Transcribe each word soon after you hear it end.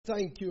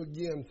Thank you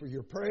again for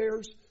your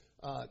prayers,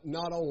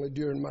 not only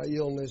during my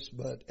illness,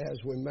 but as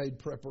we made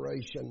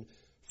preparation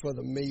for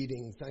the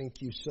meeting.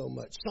 Thank you so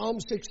much. Psalm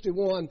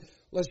 61,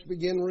 let's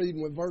begin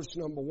reading with verse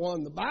number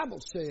 1. The Bible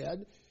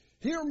said,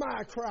 "Hear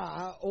my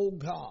cry, O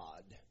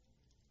God.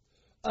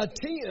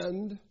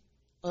 Attend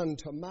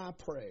unto my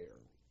prayer.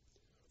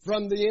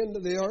 From the end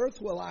of the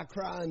earth will I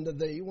cry unto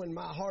thee when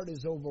my heart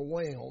is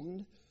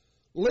overwhelmed.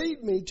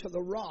 Lead me to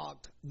the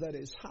rock that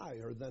is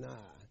higher than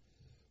I.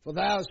 For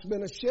thou hast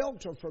been a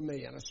shelter for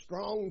me and a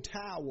strong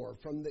tower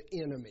from the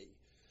enemy.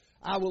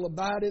 I will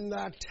abide in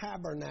thy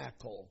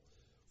tabernacle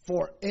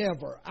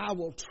forever. I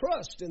will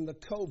trust in the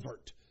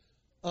covert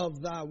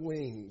of thy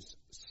wings,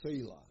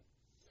 Selah.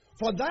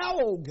 For thou,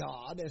 O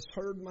God, hast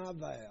heard my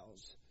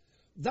vows.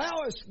 Thou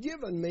hast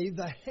given me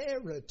the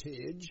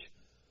heritage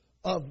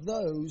of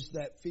those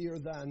that fear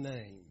thy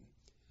name.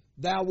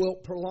 Thou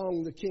wilt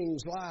prolong the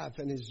king's life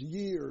and his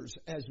years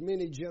as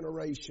many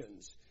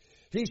generations.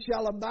 He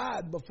shall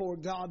abide before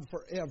God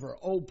forever.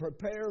 O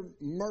prepare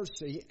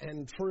mercy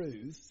and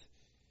truth,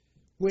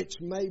 which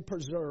may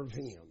preserve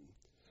him.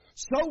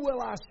 So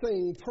will I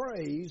sing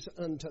praise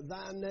unto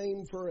thy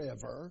name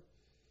forever,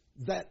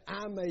 that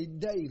I may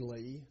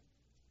daily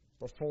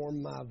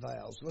perform my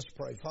vows." Let's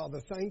pray. Father,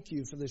 thank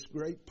you for this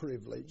great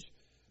privilege.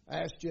 I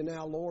ask you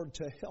now, Lord,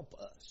 to help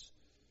us.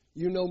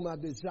 You know my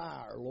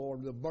desire,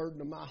 Lord. The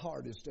burden of my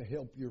heart is to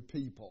help your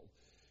people.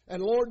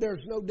 And Lord,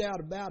 there's no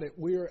doubt about it,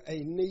 we're a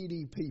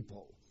needy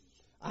people.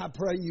 I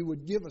pray you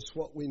would give us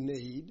what we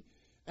need.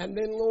 And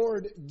then,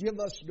 Lord, give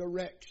us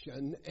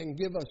direction and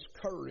give us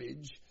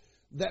courage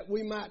that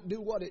we might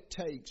do what it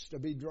takes to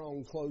be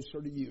drawn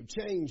closer to you.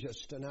 Change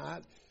us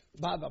tonight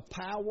by the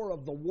power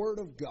of the Word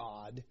of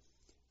God.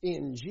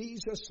 In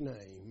Jesus'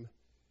 name,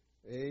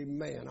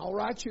 amen. All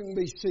right, you can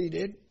be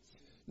seated.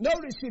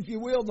 Notice, if you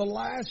will, the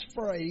last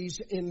phrase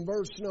in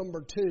verse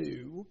number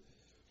 2,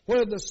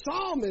 where the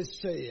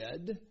psalmist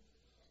said,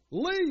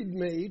 "Lead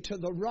me to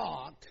the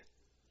rock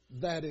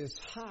that is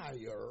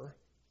higher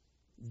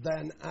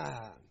than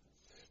I."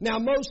 Now,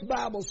 most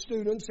Bible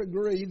students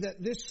agree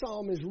that this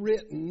psalm is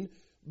written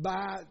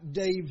by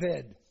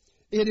David.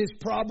 It is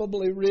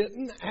probably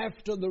written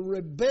after the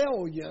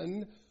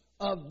rebellion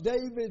of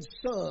David's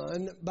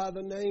son by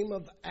the name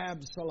of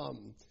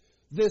Absalom.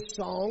 This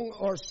song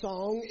or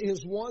song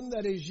is one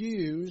that is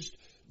used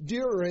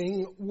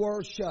during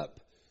worship.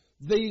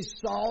 These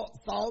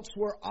thoughts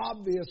were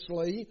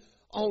obviously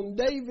on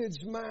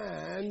David's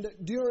mind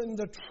during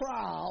the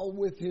trial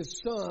with his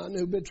son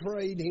who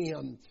betrayed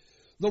him.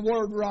 The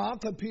word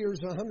rock appears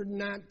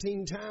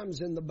 119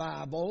 times in the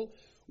Bible,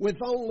 with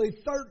only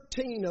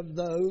 13 of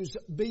those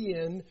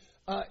being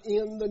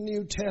in the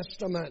New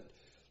Testament.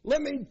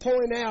 Let me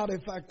point out,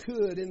 if I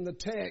could, in the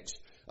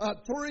text,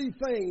 three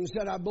things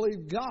that I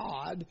believe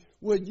God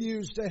would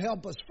use to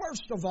help us.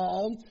 First of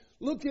all,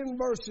 look in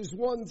verses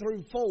 1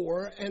 through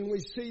 4, and we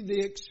see the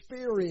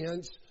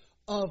experience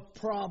of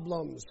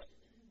problems.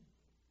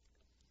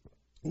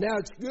 Now,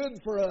 it's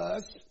good for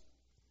us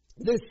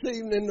this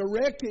evening to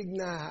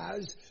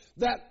recognize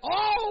that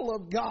all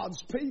of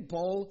God's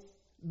people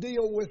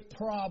deal with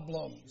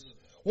problems.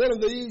 One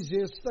of the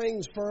easiest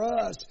things for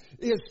us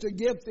is to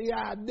get the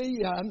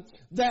idea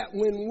that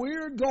when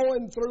we're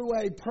going through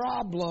a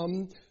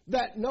problem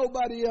that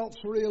nobody else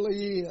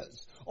really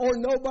is, or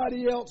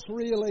nobody else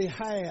really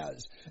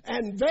has.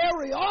 And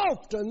very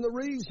often the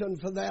reason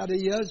for that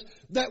is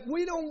that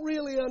we don't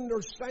really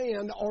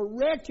understand or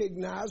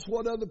recognize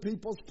what other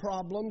people's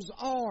problems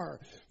are.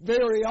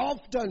 Very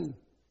often,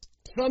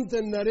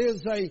 something that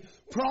is a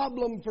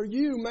problem for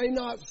you may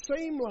not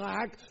seem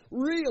like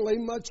really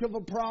much of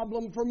a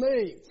problem for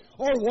me.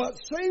 Or what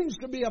seems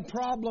to be a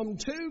problem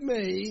to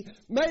me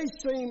may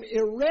seem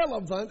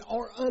irrelevant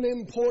or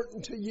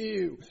unimportant to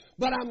you.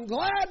 But I'm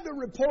glad to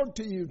report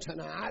to you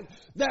tonight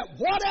that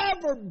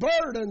whatever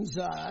burdens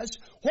us,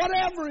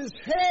 whatever is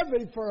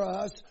heavy for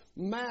us,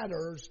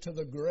 matters to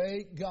the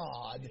great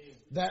God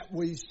that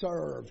we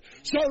serve.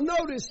 So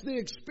notice the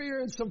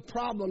experience of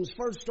problems.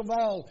 First of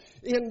all,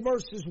 in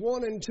verses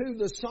 1 and 2,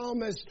 the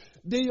psalmist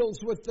deals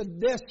with the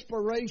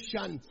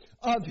desperation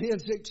of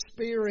his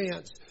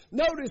experience.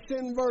 Notice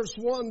in verse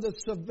 1 the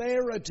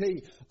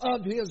severity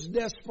of his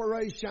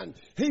desperation.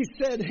 He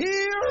said,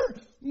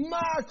 "Hear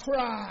my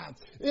cry."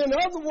 In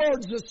other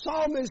words, the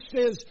psalmist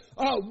is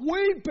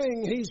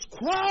weeping, he's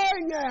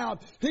crying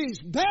out, he's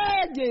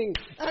begging,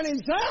 and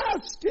he's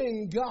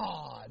asking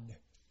God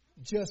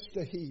just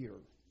to hear.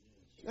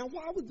 Now,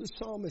 why would the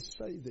psalmist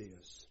say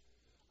this?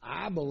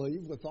 I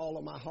believe with all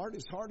of my heart,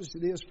 as hard as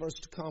it is for us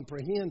to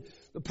comprehend,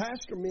 the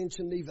pastor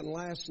mentioned even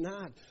last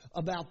night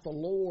about the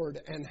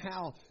Lord and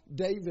how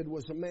David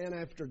was a man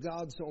after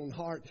God's own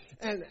heart.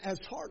 And as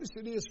hard as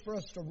it is for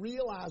us to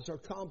realize or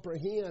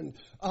comprehend,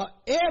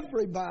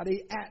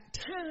 everybody at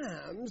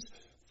times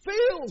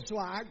feels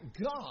like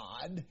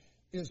God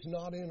is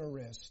not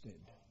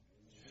interested.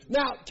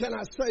 Now, can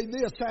I say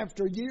this?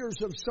 After years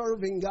of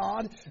serving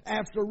God,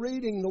 after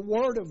reading the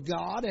Word of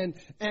God and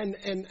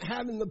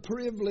having the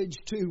privilege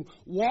to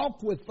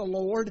walk with the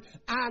Lord,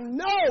 I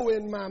know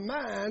in my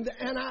mind,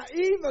 and I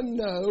even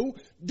know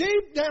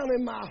deep down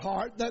in my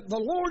heart that the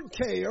Lord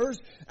cares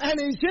and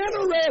He's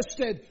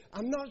interested.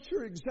 I'm not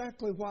sure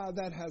exactly why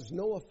that has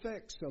no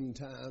effect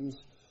sometimes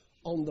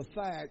on the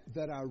fact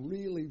that I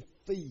really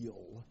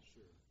feel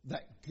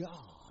that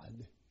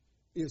God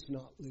is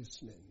not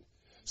listening.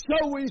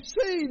 So we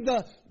see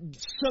the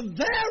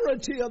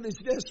severity of his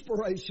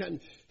desperation.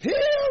 Hear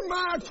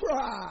my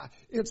cry.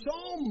 It's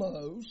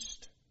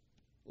almost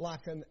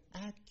like an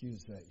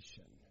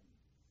accusation.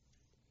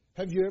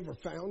 Have you ever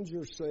found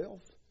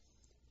yourself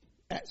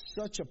at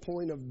such a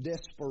point of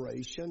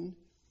desperation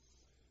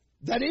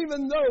that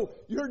even though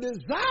your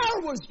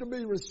desire was to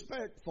be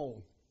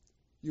respectful,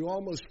 you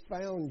almost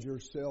found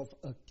yourself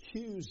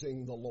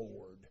accusing the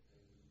Lord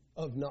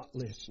of not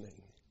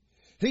listening?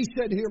 He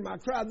said, hear my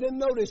cry. Then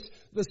notice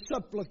the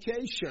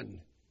supplication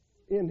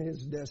in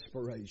his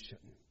desperation.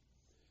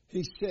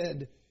 He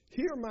said,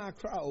 hear my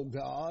cry, O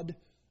God,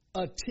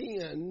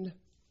 attend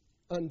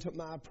unto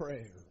my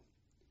prayer.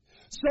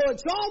 So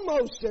it's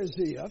almost as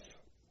if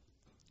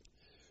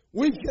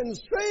we can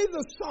see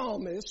the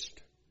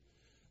psalmist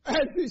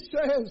as he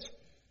says,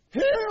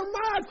 hear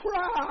my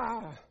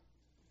cry.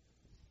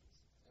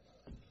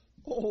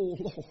 Oh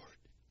Lord,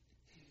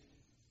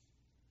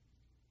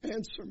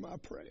 answer my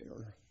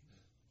prayer.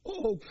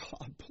 Oh,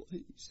 God,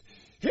 please.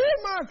 Hear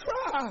my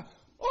cry.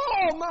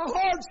 Oh, my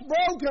heart's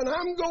broken.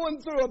 I'm going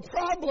through a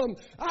problem.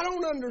 I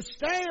don't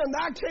understand.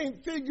 I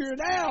can't figure it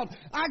out.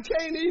 I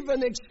can't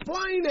even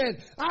explain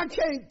it. I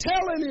can't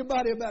tell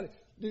anybody about it.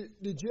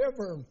 Did you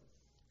ever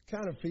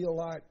kind of feel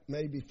like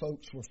maybe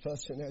folks were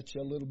fussing at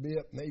you a little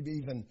bit? Maybe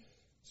even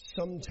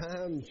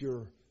sometimes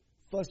you're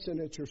fussing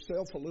at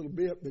yourself a little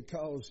bit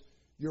because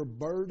you're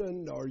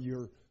burdened or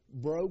you're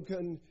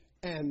broken.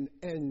 And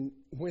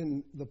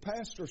when the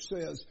pastor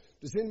says,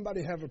 does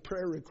anybody have a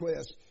prayer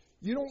request?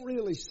 You don't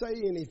really say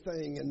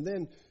anything. And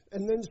then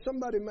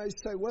somebody may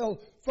say, well,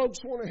 folks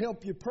want to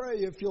help you pray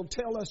if you'll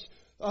tell us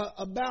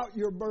about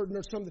your burden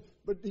or something.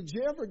 But did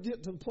you ever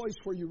get to the place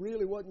where you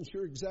really wasn't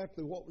sure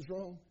exactly what was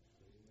wrong?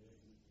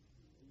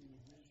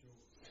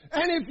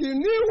 And if you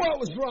knew what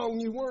was wrong,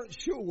 you weren't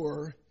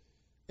sure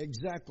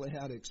exactly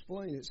how to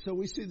explain it. So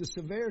we see the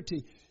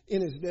severity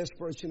in his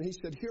desperation. He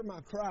said, hear my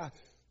cry.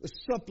 The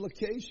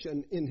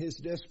supplication in his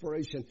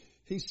desperation.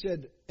 He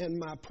said, and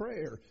my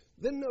prayer.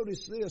 Then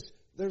notice this,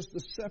 there's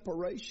the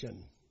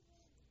separation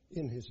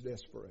in his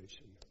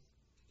desperation.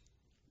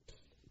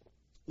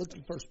 Look at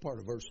the first part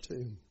of verse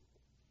 2.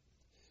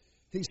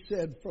 He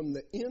said, from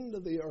the end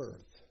of the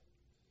earth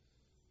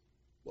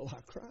will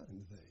I cry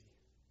unto thee.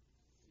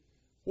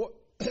 What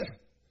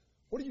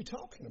are you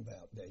talking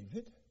about,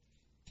 David?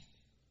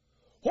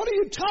 What are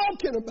you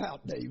talking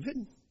about,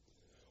 David?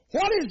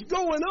 What is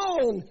going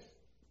on?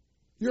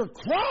 You're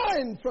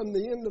crying from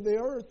the end of the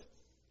earth.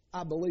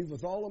 I believe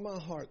with all of my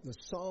heart the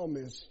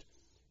psalmist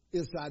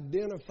is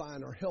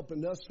identifying or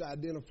helping us to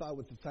identify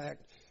with the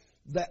fact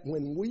that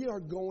when we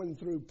are going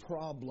through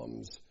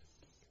problems,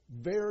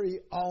 very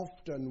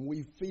often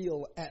we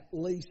feel at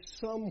least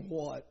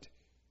somewhat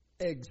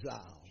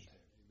exiled.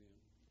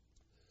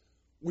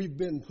 We've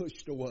been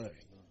pushed away.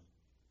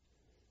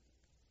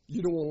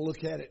 You don't want to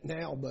look at it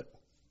now, but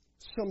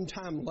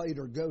sometime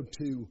later go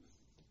to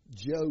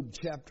Job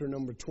chapter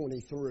number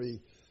 23.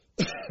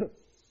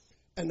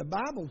 And the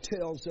Bible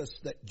tells us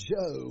that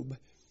Job,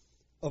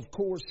 of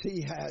course,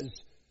 he has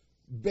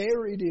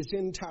buried his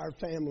entire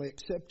family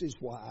except his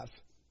wife.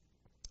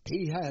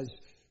 He has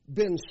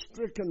been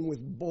stricken with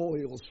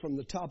boils from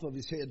the top of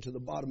his head to the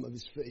bottom of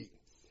his feet.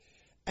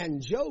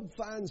 And Job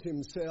finds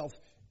himself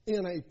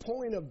in a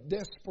point of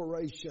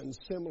desperation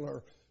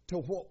similar to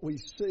what we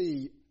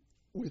see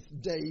with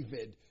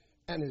David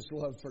and his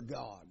love for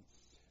God.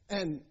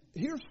 And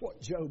here's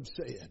what Job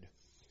said.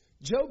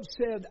 Job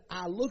said,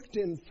 I looked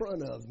in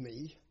front of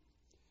me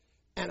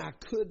and I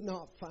could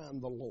not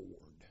find the Lord.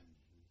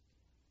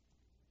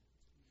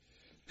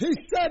 He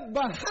said,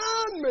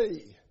 behind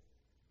me,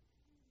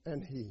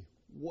 and he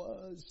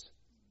was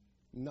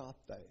not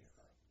there.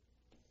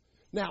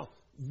 Now,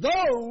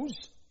 those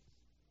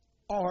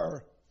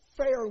are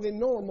fairly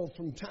normal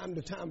from time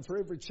to time for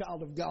every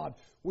child of God.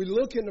 We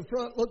look in the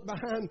front, look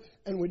behind,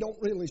 and we don't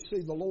really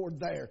see the Lord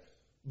there.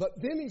 But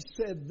then he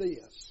said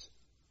this.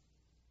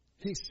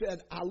 He said,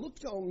 I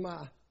looked on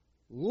my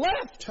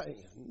left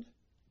hand,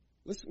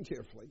 listen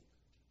carefully,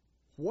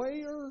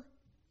 where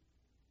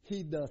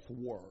he doth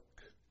work.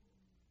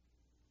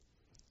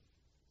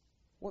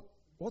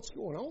 What's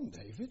going on,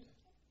 David?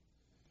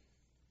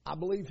 I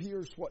believe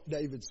here's what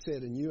David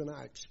said, and you and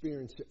I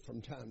experience it from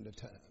time to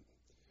time.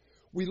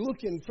 We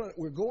look in front,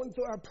 we're going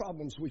through our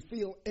problems, we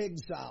feel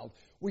exiled.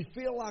 We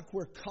feel like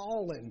we're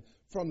calling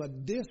from a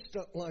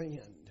distant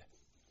land.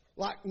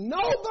 Like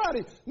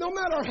nobody, no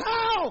matter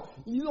how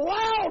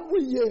loud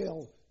we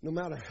yell, no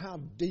matter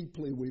how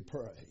deeply we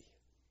pray.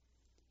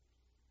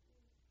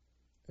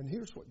 And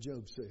here's what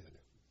Job said.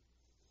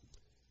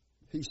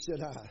 He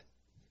said,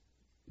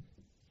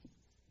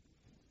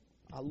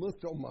 I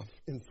looked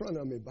in front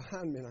of me,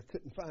 behind me, and I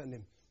couldn't find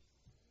him.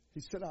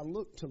 He said, I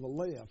looked to the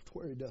left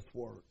where he doth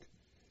work.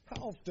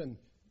 How often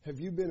have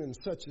you been in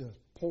such a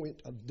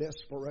point of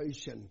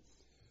desperation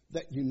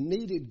that you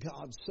needed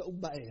God so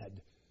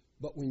bad,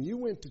 but when you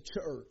went to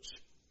church,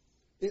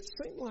 it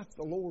seemed like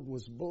the Lord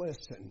was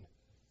blessing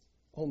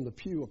on the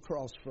pew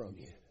across from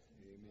you?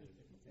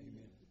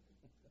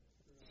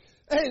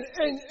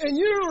 And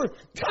you're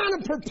kind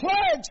of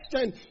perplexed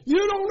and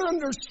you don't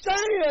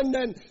understand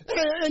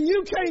and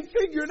you can't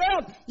figure it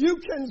out. You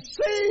can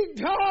see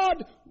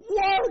God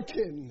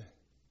working,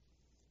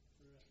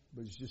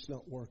 but He's just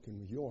not working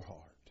with your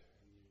heart.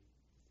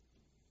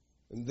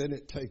 And then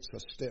it takes a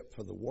step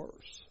for the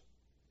worse.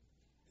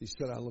 He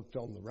said, I looked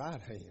on the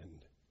right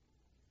hand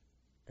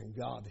and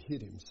God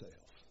hid Himself.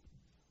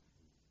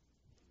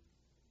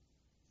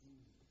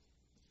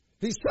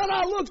 He said,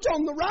 I looked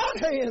on the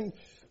right hand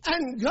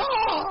and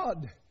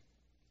God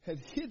had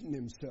hidden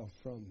Himself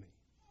from me.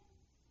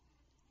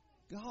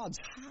 God's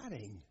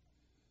hiding.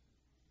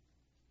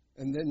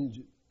 And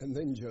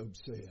then Job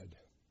said,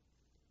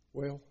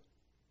 well,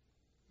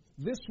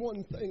 this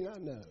one thing I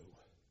know.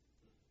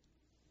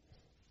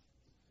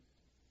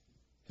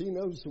 He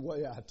knows the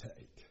way I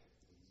take.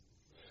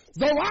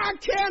 Though I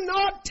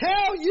cannot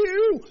tell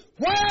you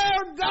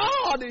where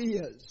God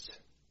is,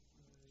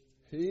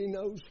 He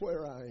knows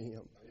where I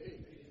am.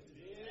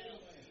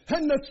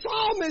 And the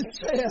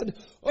psalmist said,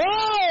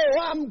 oh,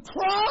 I'm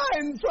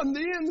crying from the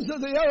ends of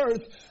the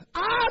earth.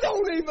 I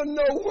don't even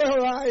know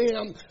where I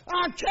am.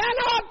 I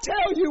cannot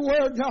tell you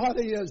where God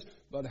is.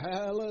 But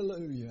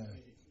hallelujah,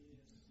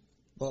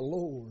 the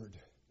Lord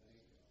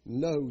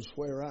knows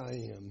where I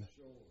am.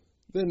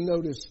 Then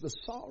notice the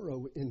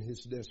sorrow in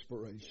his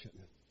desperation.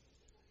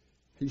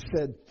 He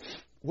said,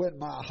 when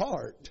my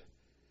heart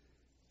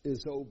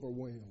is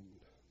overwhelmed.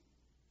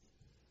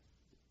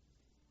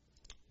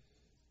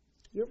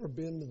 You ever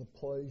been to the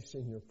place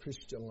in your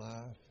Christian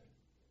life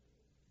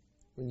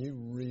when you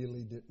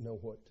really didn't know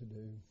what to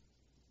do?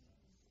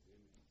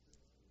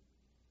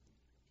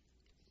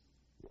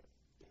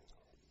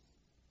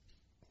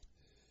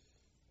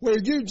 Where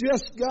you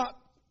just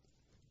got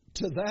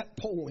to that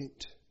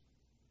point,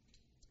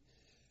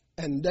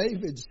 and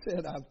David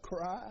said, I've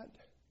cried,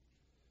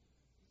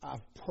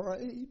 I've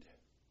prayed,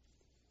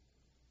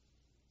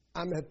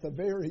 I'm at the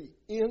very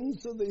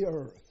ends of the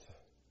earth.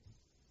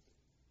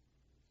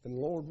 And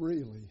Lord,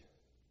 really,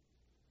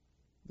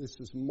 this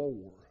is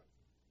more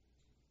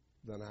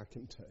than I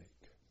can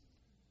take.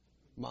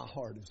 My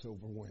heart is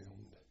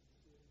overwhelmed.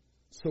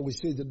 So we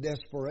see the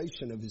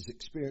desperation of his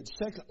experience.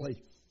 Secondly,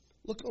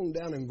 look on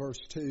down in verse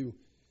 2,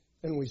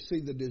 and we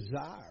see the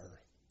desire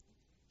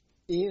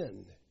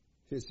in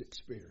his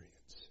experience.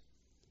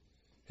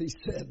 He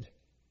said,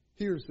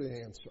 here's the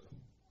answer.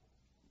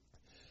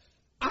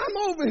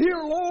 I'm over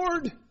here,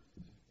 Lord,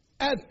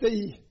 at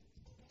the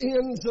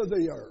ends of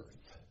the earth.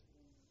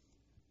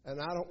 And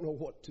I don't know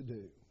what to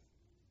do.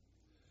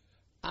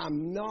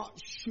 I'm not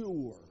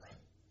sure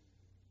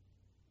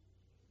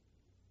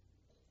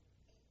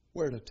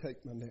where to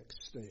take my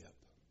next step.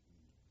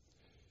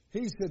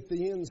 He's at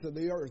the ends of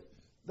the earth.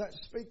 That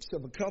speaks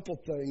of a couple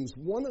things.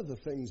 One of the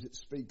things it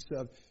speaks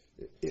of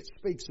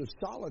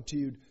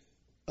solitude.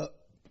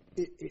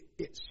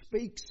 It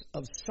speaks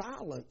of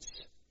silence.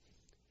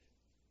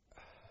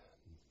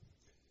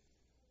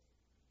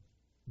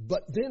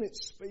 But then it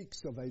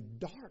speaks of a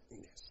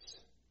darkness.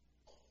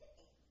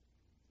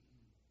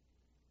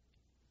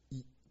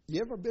 You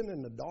ever been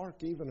in the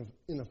dark, even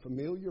in a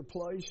familiar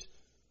place,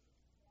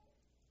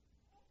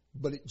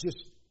 but it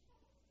just,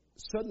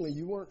 suddenly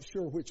you weren't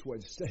sure which way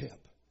to step?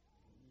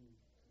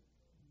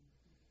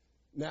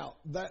 Now,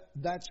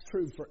 that's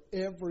true for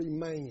every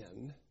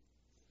man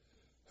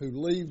who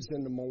leaves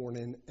in the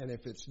morning, and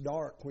if it's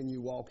dark when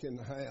you walk in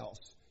the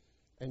house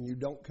and you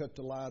don't cut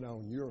the light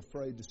on, you're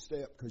afraid to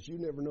step because you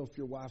never know if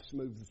your wife's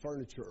moved the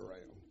furniture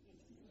around.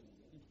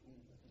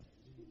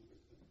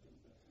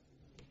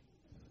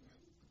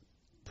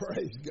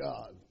 Praise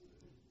God.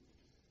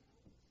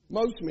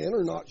 Most men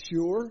are not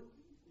sure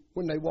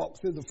when they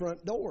walk through the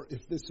front door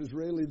if this is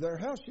really their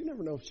house. You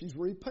never know if she's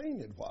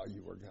repainted while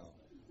you were gone.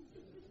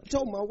 I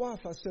told my wife,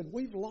 I said,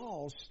 we've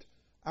lost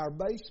our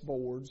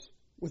baseboards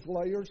with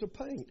layers of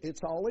paint. It's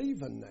all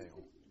even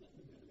now.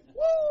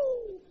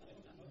 Woo!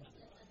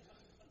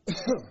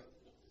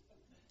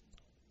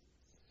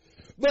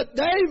 But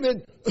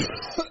David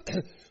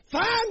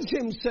finds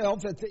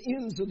himself at the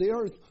ends of the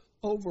earth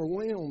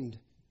overwhelmed.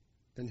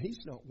 And he's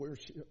not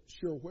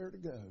sure where to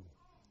go.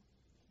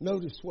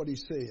 Notice what he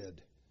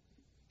said.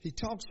 He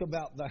talks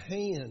about the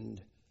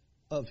hand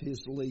of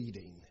his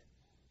leading.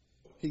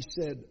 He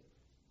said,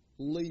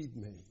 lead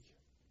me.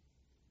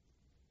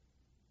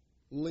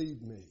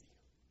 Lead me.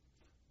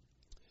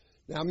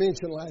 Now, I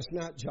mentioned last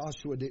night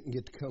Joshua didn't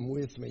get to come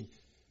with me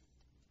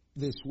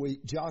this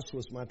week.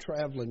 Joshua's my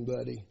traveling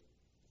buddy.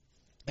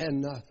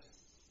 And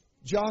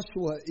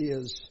Joshua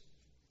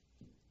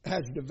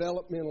has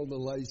developmental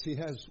delays. He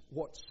has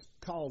what's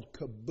called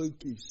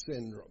kabuki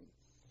syndrome.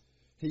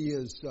 He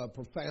is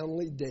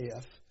profoundly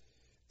deaf,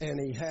 and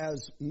he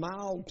has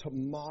mild to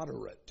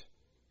moderate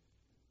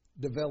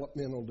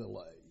developmental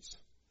delays.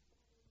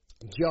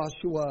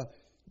 Joshua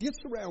gets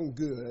around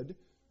good,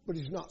 but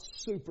he's not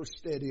super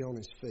steady on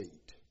his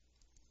feet.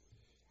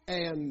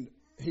 And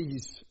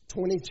he's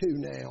 22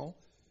 now.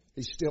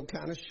 He's still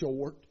kind of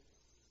short.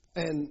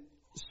 And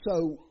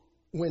so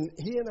when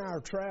he and I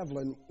are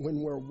traveling,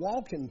 when we're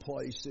walking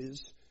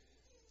places,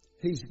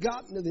 he's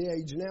gotten to the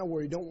age now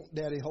where he don't want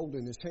Daddy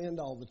holding his hand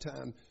all the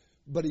time.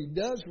 But he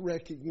does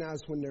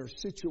recognize when there are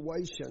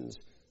situations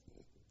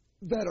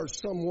that are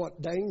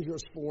somewhat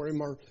dangerous for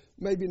him, or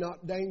maybe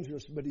not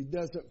dangerous, but he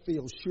doesn't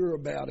feel sure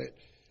about it.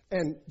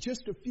 And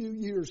just a few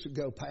years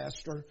ago,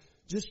 Pastor,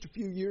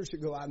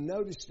 I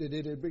noticed it.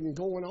 It had been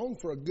going on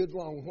for a good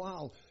long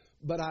while,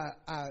 but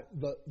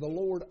the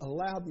Lord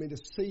allowed me to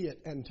see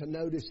it and to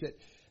notice it.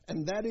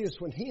 And that is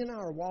when he and I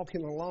are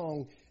walking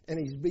along and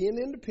he's being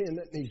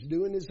independent and he's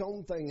doing his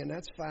own thing, and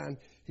that's fine.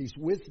 He's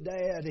with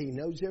Dad. He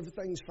knows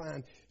everything's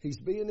fine. He's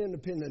being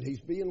independent.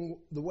 He's being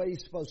the way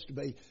he's supposed to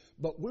be.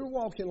 But we're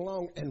walking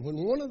along, and when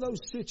one of those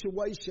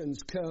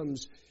situations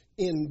comes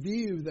in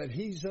view that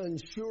he's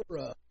unsure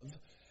of,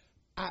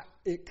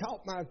 it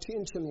caught my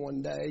attention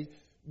one day,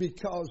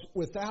 because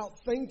without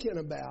thinking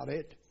about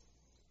it,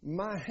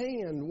 my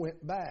hand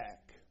went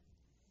back.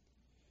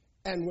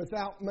 And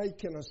without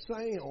making a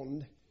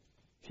sound,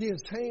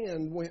 his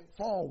hand went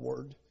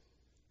forward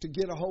to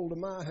get a hold of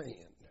my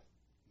hand.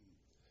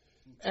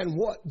 And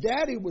what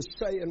Daddy was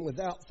saying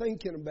without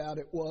thinking about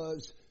it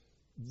was,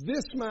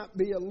 this might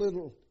be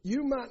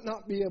you might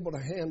not be able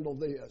to handle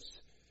this.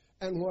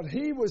 And what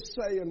he was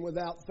saying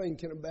without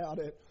thinking about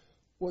it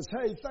was,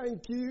 hey,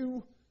 thank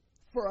you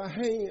for a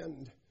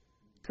hand,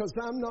 because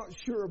I'm not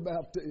sure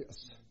about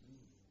this.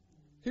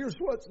 Here's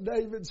what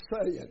David's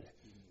saying.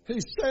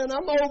 He's saying,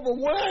 I'm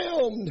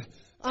overwhelmed.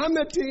 I'm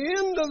at the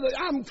end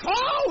I'm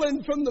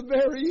calling from the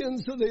very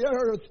ends of the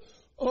earth.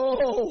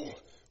 Oh,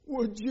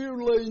 would you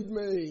lead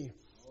me?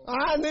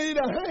 I need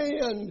a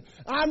hand.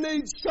 I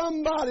need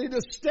somebody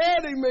to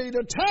steady me,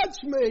 to touch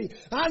me.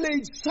 I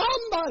need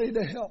somebody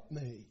to help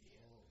me.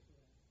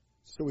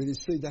 So we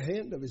see the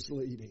hand of his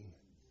leading.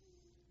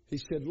 He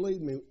said,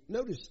 lead me.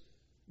 Notice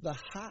the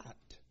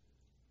height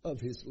of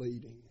his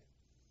leading.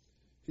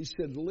 He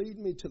said, lead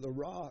me to the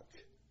rock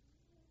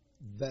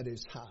that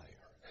is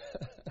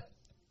higher.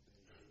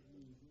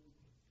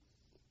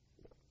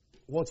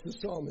 What's the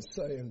psalmist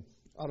saying?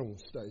 I don't want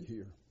to stay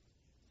here.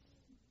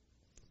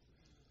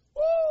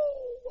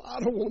 Oh, I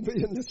don't want to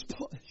be in this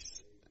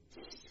place.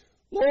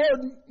 Lord,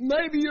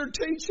 maybe you're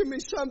teaching me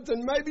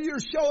something. Maybe you're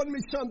showing me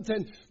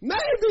something.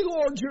 Maybe,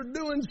 Lord, you're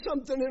doing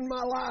something in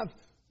my life.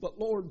 But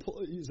Lord,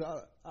 please,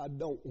 I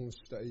don't want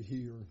to stay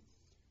here.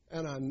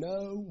 And I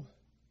know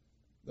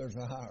there's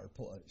a higher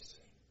place.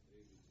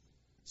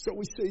 So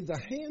we see the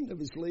hand of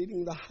his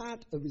leading, the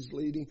height of his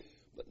leading.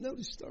 But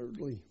notice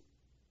thirdly,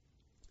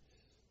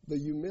 the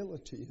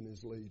humility in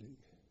his leading.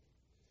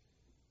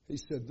 He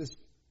said, this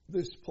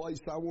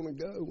place I want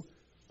to go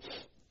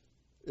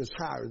is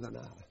higher than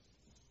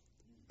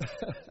I.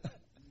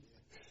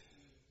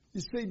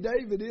 You see,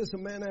 David is a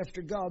man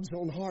after God's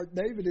own heart.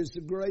 David is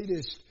the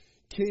greatest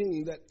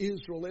king that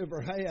Israel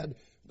ever had.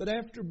 But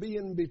after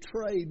being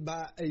betrayed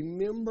by a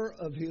member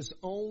of his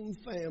own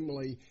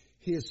family,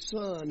 his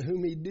son,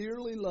 whom he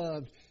dearly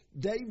loved,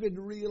 David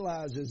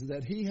realizes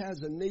that he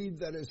has a need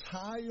that is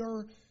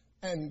higher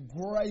and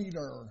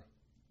greater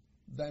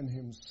than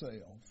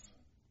himself.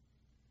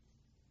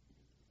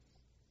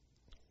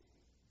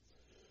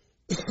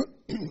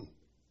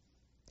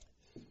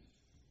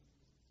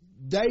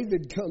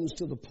 David comes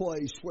to the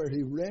place where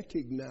he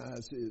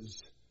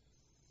recognizes,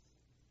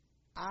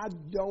 I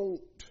don't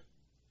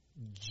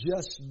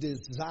just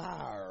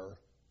desire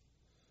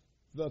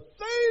the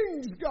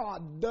things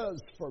God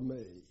does for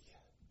me.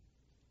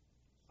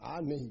 I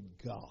need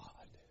God.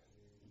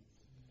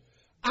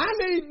 I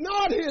need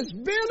not His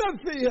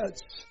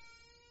benefits,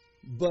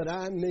 but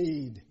I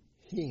need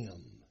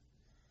Him.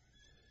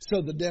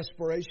 So the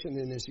desperation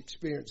in his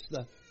experience,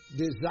 the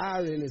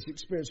desire in his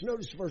experience.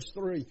 Notice verse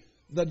 3,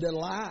 the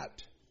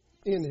delight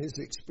in his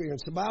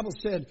experience. The Bible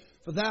said,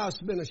 for thou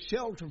hast been a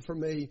shelter for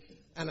me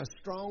and a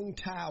strong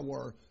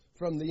tower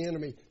from the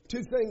enemy.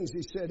 Two things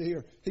he said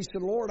here. He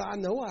said, Lord, I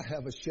know I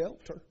have a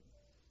shelter.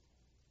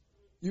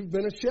 You've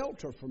been a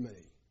shelter for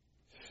me.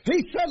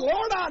 He said,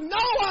 Lord, I know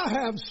I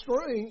have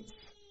strength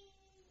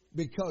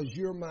because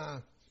you're my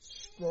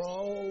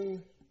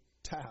strong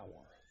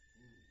tower.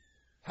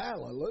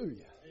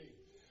 Hallelujah.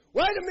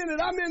 Wait a minute,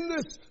 I'm in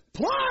this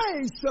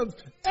place of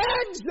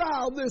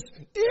exile, this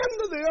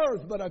end of the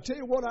earth. But I tell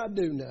you what I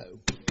do know.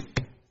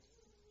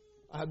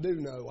 I do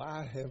know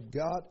I have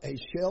got a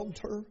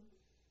shelter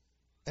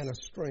and a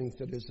strength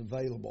that is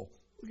available.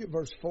 Look at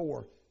verse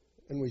 4,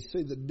 and we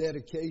see the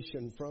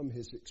dedication from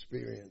his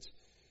experience.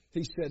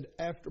 He said,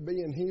 after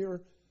being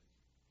here,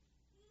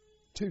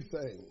 two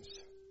things.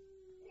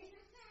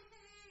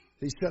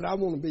 He said, I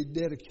want to be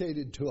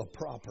dedicated to a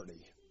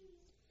property.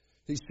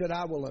 He said,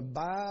 I will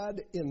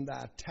abide in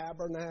thy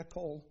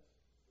tabernacle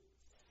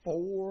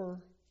forever.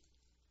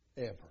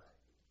 ever.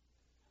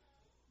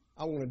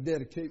 I want to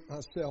dedicate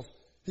myself.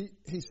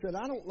 He said,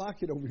 I don't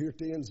like it over here at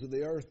the ends of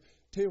the earth.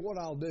 Tell you what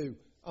I'll do.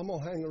 I'm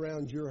going to hang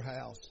around your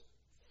house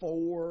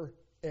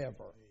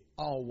forever,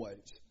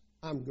 always.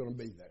 I'm going to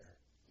be there.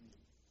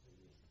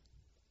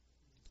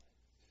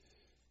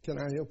 Can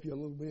I help you a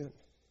little bit?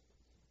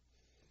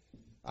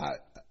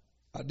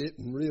 I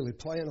didn't really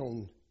plan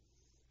on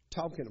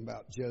talking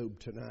about Job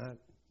tonight.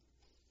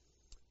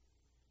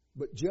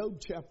 But Job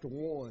chapter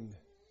 1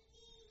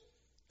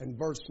 and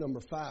verse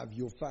number 5,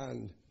 you'll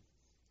find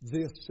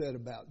this said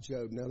about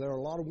Job. Now, there are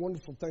a lot of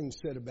wonderful things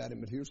said about him,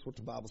 but here's what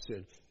the Bible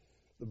said.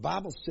 The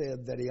Bible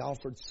said that he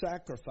offered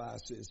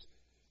sacrifices.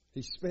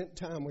 He spent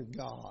time with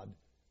God,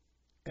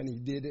 and he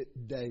did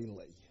it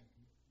daily.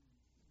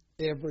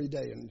 Every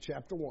day. In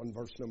chapter 1,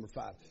 verse number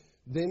 5.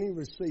 Then he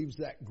receives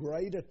that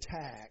great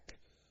attack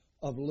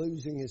of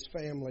losing his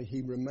family.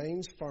 He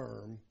remains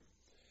firm,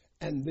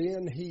 and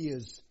then he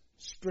is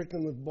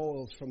stricken with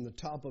boils from the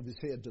top of his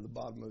head to the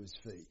bottom of his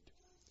feet.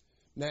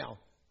 Now,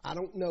 I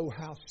don't know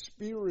how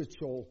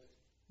spiritual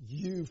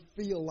you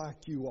feel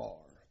like you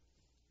are,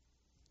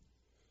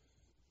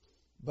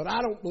 but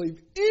I don't believe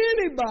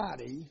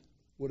anybody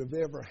would have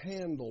ever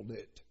handled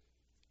it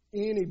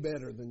any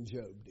better than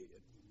Job did.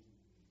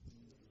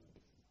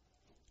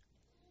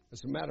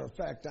 As a matter of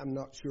fact, I'm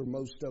not sure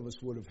most of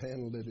us would have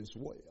handled it as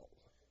well.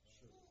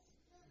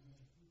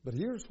 But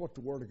here's what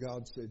the Word of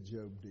God said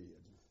Job did.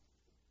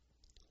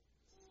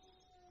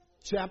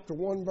 Chapter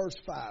 1, verse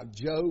 5,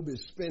 Job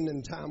is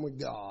spending time with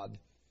God,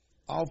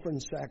 offering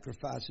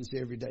sacrifices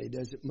every day. He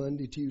does it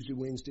Monday, Tuesday,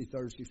 Wednesday,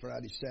 Thursday,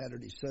 Friday,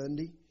 Saturday,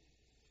 Sunday.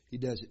 He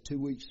does it 2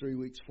 weeks, 3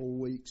 weeks, 4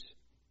 weeks,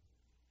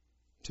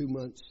 2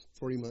 months,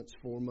 3 months,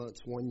 4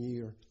 months, 1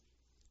 year,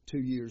 2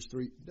 years,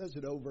 3. He does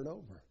it over and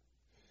over.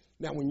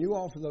 Now, when you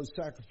offer those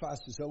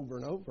sacrifices over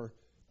and over,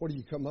 what do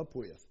you come up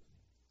with?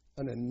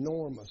 An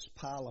enormous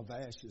pile of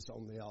ashes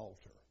on the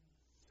altar.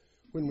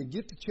 When we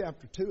get to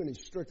chapter 2 and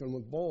he's stricken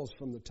with boils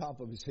from the top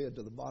of his head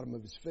to the bottom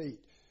of his feet,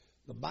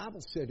 the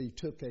Bible said he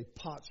took a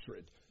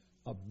potsherd,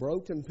 a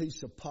broken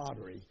piece of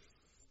pottery,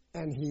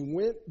 and he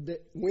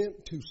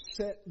went to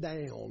set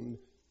down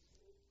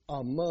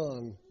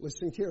among,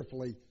 listen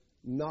carefully,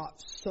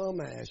 not some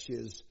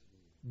ashes,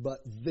 but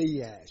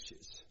the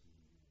ashes.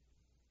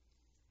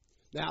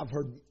 Now, I've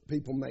heard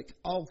people make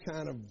all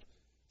kind of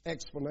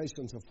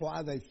explanations of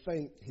why they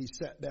think he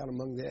sat down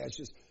among the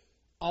ashes.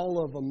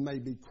 All of them may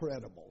be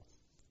credible.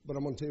 But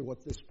I'm going to tell you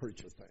what this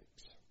preacher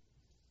thinks.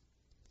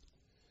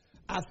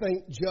 I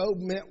think Job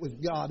met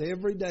with God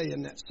every day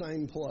in that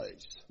same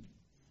place.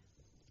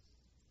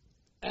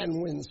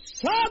 And when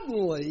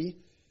suddenly,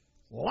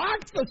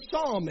 like the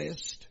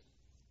psalmist,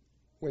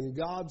 when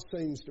God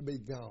seems to be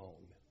gone,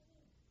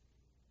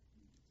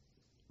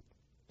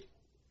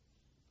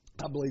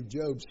 I believe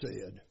Job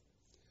said,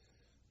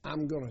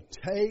 I'm going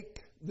to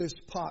take this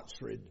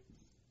potsherd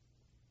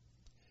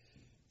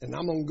and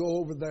I'm going to go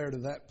over there to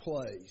that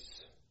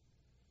place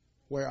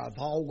where I've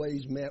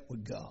always met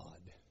with God.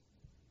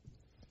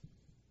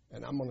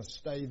 And I'm going to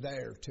stay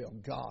there till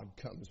God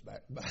comes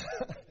back by.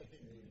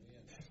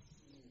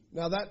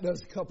 Now that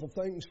does a couple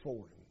things for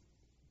him.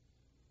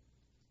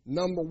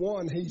 Number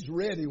one, he's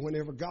ready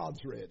whenever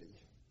God's ready.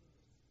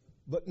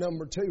 But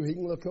number two, he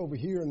can look over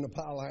here in the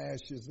pile of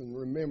ashes and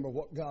remember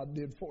what God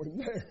did for him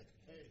there.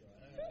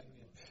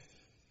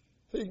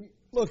 He can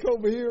look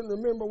over here and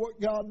remember what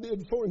God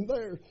did for him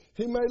there.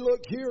 He may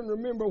look here and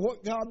remember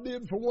what God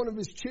did for one of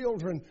his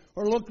children,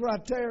 or look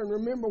right there and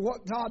remember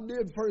what God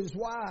did for his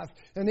wife.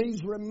 And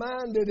he's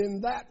reminded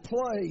in that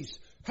place,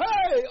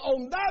 hey,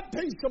 on that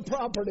piece of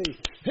property,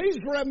 he's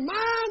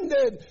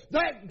reminded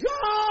that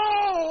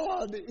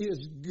God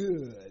is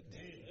good.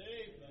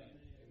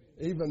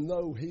 Even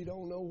though he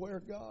don't know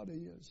where God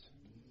is.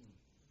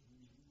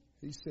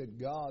 He said,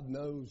 God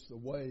knows the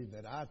way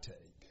that I take.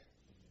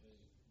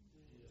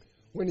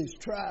 When he's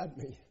tried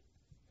me,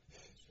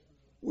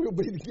 we'll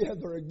be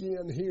together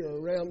again here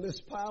around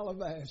this pile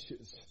of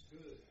ashes.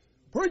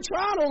 Preacher,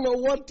 I don't know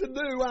what to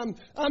do.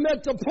 I'm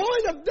at the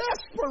point of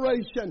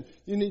desperation.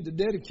 You need to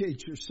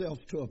dedicate yourself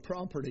to a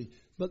property.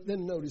 But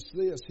then notice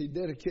this. He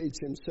dedicates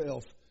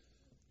himself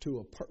to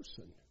a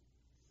person.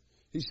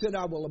 He said,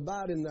 I will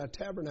abide in thy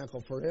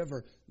tabernacle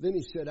forever. Then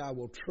he said, I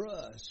will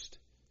trust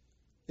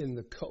in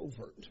the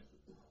covert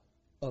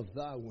of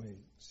thy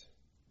wings.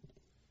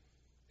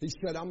 He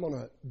said, I'm going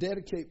to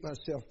dedicate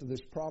myself to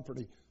this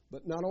property.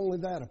 But not only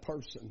that, a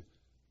person.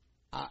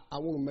 I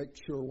want to make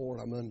sure, Lord,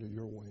 I'm under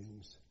your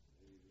wings.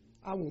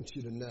 I want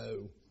you to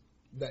know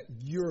that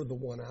you're the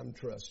one I'm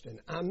trusting.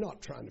 I'm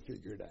not trying to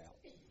figure it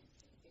out.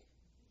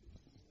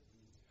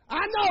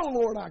 I know,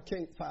 Lord, I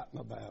can't fight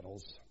my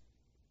battles.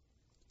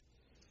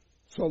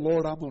 So,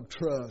 Lord, I'm going to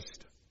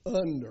trust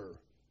under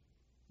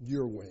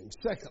your wings.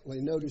 Secondly,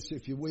 notice,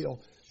 if you will,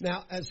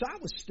 now, as I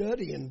was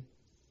studying,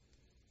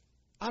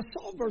 I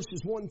saw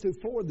verses 1 through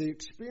 4, the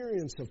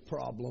experience of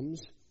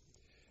problems.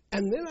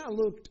 And then I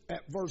looked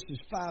at verses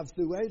 5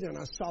 through 8, and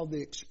I saw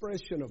the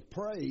expression of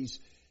praise.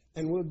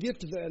 And we'll get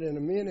to that in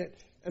a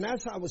minute. And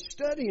as I was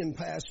studying,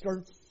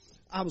 Pastor,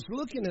 I was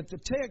looking at the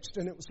text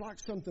and it was like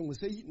something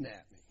was eating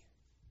at me.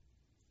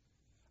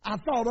 I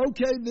thought,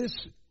 okay,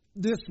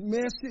 this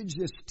message,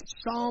 this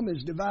psalm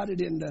is divided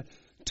into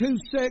two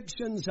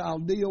sections. I'll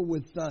deal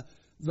with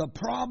the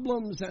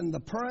problems and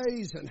the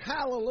praise and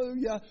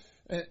hallelujah.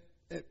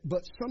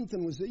 But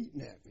something was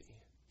eating at me.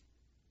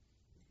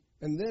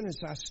 And then as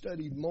I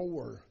studied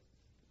more,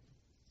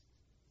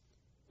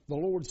 the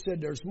Lord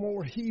said there's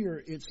more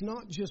here. It's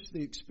not just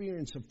the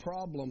experience of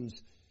problems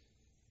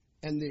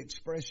and the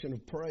expression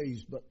of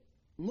praise, but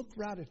look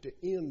right at the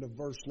end of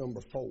verse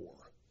number 4.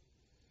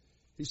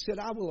 He said,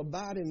 I will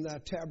abide in thy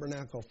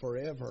tabernacle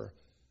forever.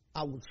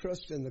 I will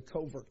trust in the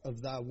covert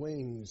of thy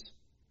wings.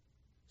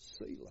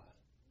 Selah.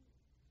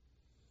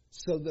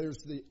 So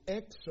there's the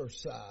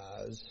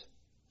exercise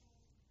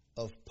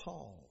of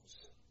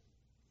pause.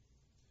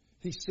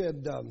 He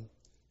said,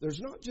 there's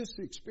not just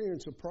the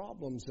experience of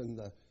problems and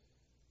the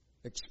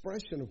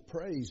expression of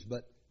praise,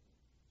 but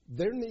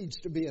there needs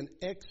to be an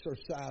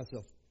exercise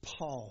of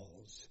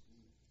pause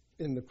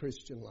in the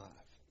Christian life.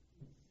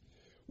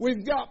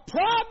 We've got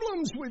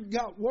problems, we've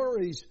got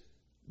worries,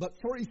 but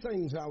 3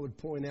 things I would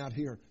point out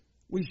here.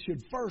 We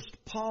should first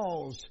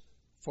pause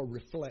for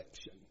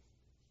reflection.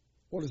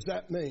 What does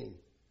that mean?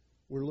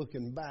 We're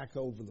looking back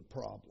over the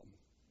problem.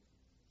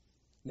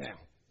 Now,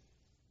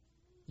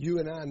 you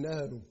and I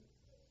know,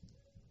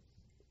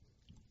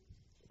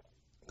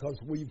 because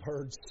we've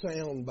heard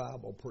sound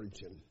Bible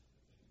preaching,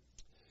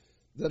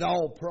 that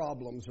all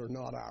problems are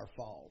not our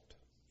fault.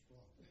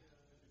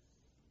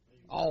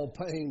 All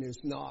pain is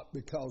not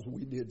because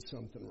we did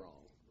something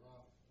wrong.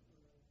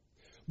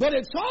 But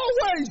it's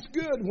always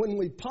good when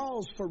we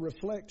pause for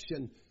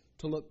reflection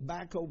to look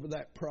back over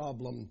that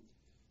problem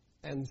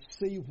and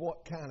see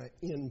what kind of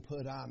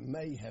input I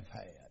may have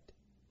had.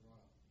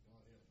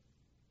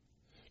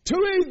 To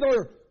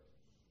either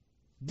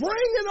bring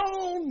it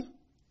on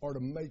or to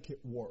make it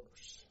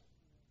worse.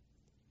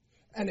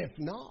 And if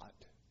not,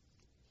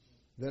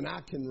 then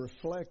I can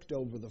reflect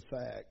over the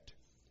fact,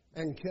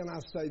 and can I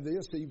say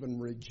this, even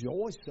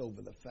rejoice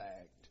over the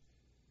fact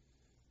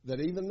that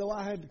even though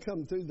I had to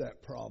come through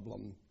that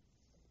problem,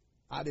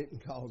 I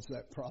didn't cause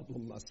that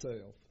problem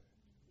myself.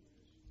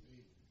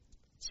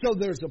 So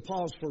there's a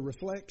pause for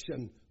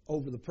reflection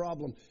over the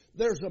problem.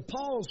 There's a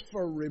pause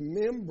for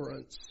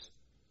remembrance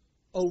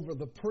over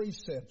the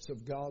precepts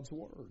of God's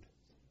Word.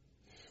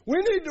 We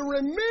need to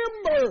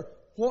remember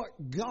what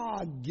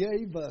God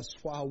gave us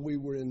while we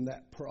were in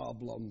that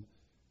problem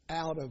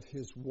out of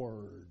His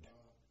Word.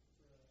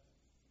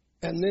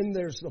 And then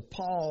there's the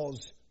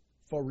pause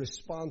for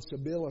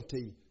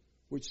responsibility,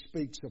 which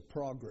speaks of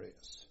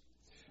progress.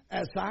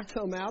 As I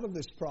come out of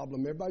this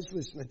problem, everybody's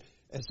listening,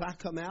 as I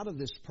come out of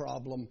this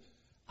problem,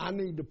 I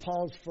need to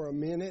pause for a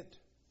minute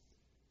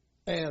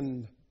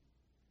and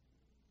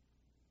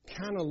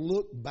kind of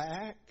look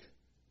back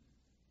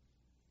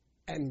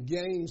and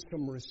gain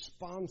some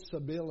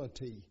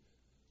responsibility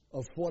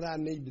of what I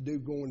need to do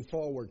going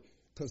forward.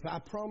 Because I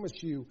promise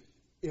you,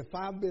 if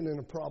I've been in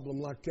a problem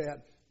like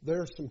that, there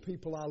are some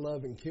people I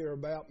love and care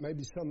about,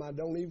 maybe some I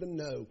don't even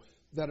know,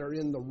 that are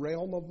in the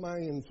realm of my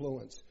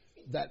influence,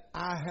 that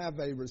I have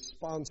a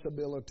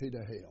responsibility to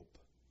help.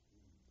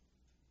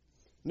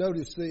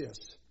 Notice this,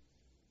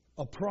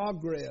 a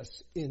progress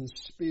in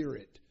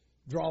spirit,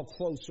 draw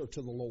closer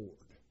to the Lord.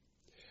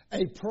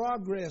 A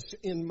progress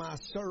in my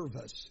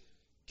service,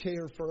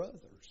 care for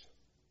others.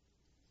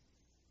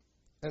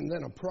 And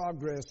then a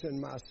progress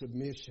in my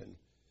submission,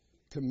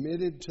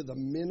 committed to the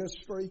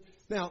ministry.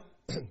 Now,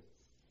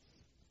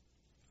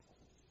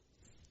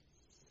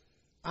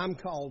 I'm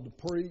called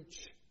to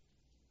preach,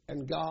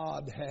 and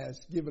God has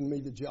given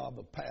me the job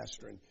of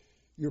pastoring.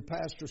 Your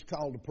pastor's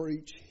called to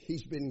preach.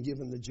 He's been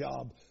given the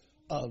job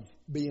of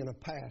being a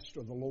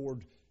pastor. The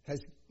Lord has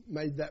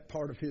made that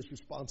part of His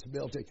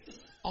responsibility.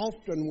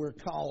 Often we're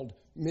called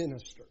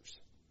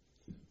ministers.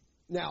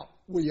 Now,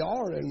 we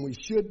are and we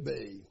should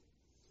be,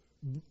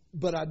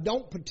 but I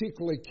don't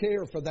particularly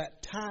care for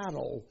that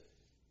title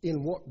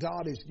in what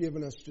God has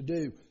given us to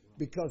do,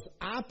 because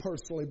I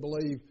personally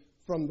believe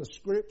from the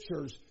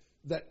Scriptures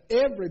that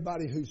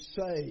everybody who's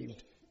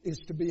saved is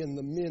to be in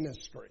the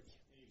ministry.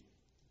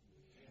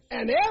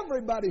 And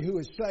everybody who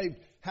is saved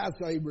has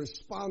a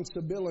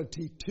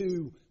responsibility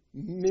to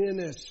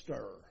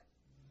minister.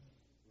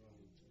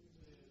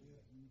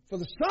 For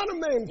the Son of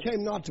Man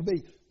came not to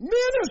be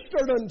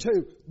ministered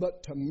unto,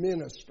 but to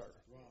minister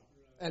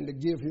and to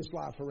give His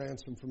life a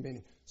ransom for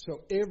many.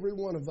 So every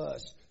one of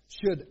us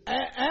should,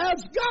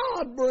 as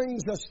God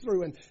brings us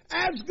through and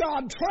as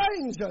God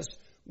trains us,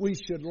 we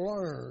should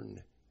learn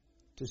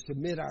to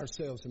submit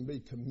ourselves and be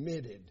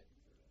committed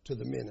to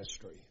the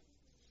ministry.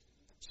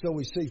 So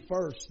we see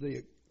first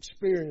the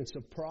experience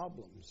of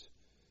problems,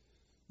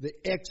 the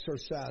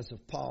exercise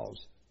of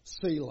pause,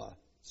 Selah,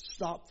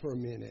 stop for a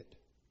minute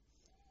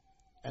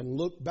and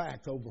look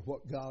back over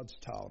what God's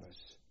taught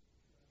us.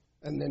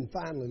 And then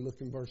finally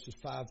look in verses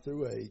 5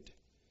 through 8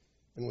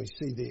 and we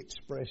see the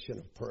expression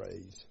of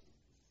praise.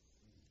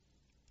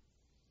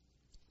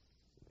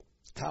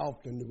 How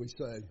often do we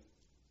say,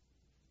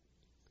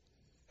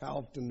 how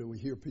often do we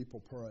hear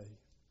people pray?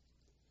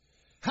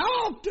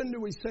 often do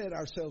we say to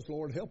ourselves,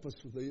 Lord, help us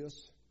with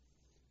this,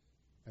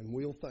 and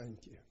we'll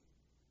thank you.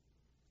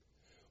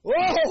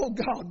 Oh,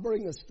 God,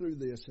 bring us through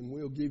this, and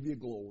we'll give you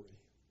glory.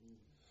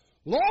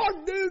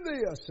 Lord, do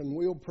this, and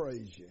we'll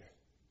praise you.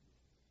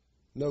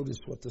 Notice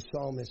what the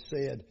psalmist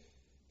said.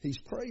 He's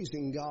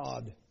praising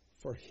God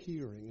for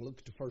hearing. Look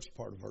at the first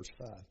part of verse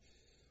 5.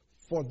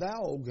 For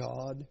thou, O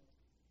God,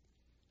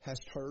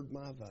 hast heard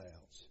my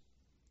vows.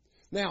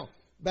 Now,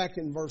 back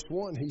in verse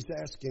 1, he's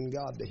asking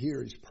God to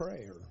hear his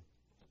prayer.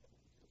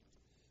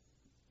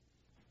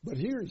 But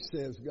here he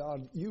says,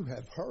 God, you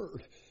have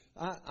heard.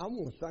 I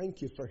want to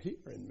thank you for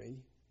hearing me.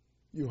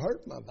 You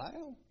heard my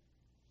vow.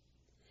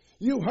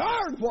 You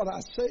heard what I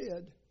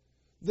said.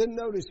 Then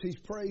notice he's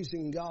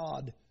praising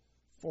God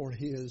for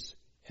his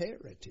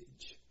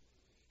heritage.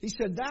 He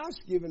said, thou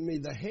hast given me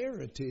the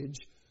heritage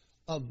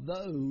of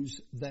those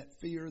that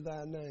fear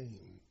thy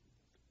name.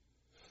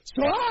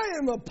 So I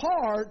am a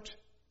part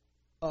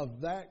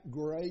of that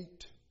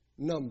great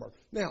number.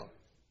 Now,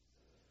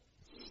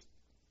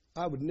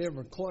 I would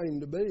never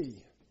claim to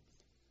be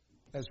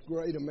as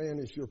great a man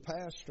as your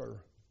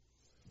pastor,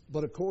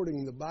 but according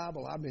to the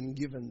Bible, I've been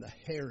given the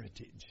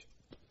heritage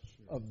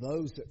of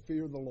those that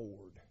fear the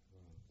Lord.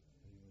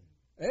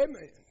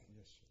 Amen.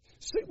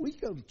 See, we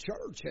go to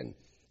church, and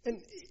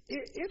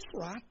it's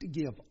right to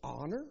give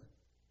honor.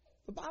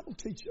 The Bible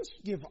teaches us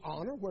to give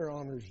honor where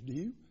honor is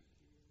due.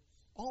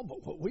 Oh,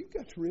 but what we've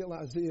got to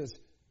realize is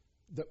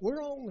that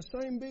we're all in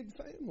the same big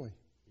family.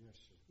 Yes,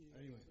 sir.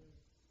 Amen.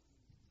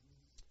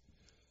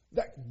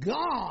 That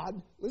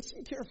God,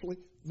 listen carefully,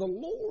 the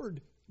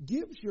Lord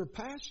gives your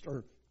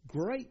pastor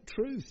great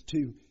truth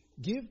to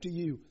give to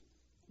you.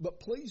 But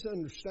please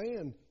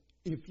understand,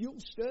 if you'll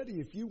study,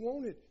 if you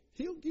want it,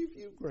 He'll give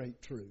you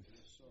great truth.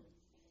 Yes, sir.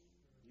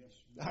 Yes,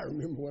 sir. I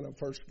remember when I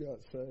first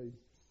got saved,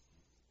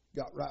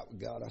 got right with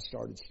God, I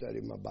started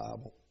studying my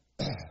Bible.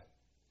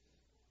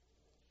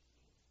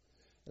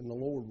 And the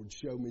Lord would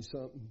show me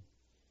something.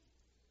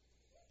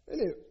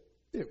 And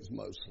it was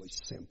mostly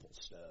simple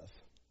stuff.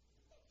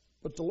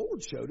 But the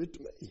Lord showed it to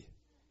me.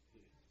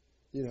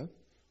 You know,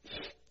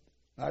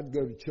 I'd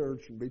go to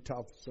church and be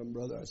talking to some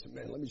brother. I said,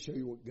 man, let me show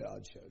you what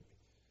God showed me.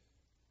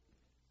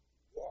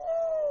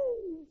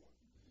 Whoa!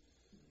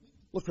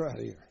 Look right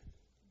here.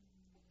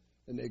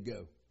 And they'd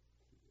go,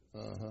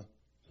 uh-huh.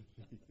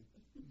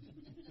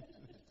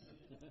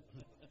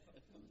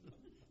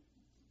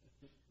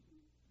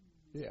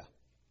 Yeah,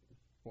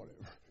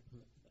 whatever.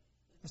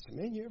 I said,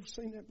 man, you ever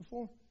seen that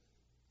before?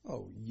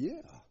 Oh,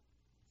 yeah,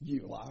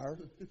 you liar.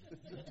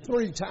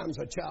 3 times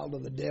a child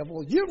of the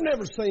devil. You've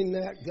never seen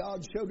that.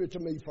 God showed it to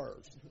me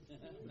first.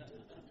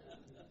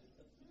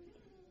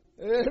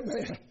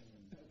 Amen.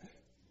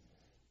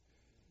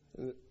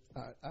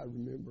 I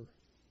remember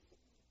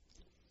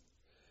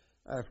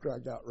after I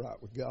got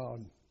right with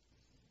God,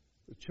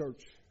 the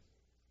church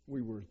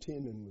we were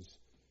attending was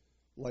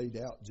laid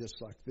out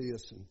just like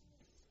this, and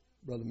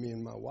Brother, me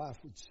and my wife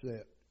would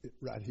sit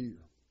right here.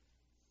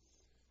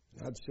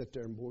 And I'd sit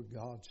there and, boy,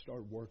 God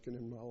started working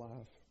in my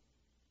life.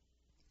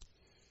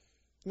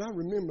 And I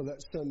remember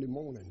that Sunday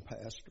morning,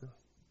 Pastor,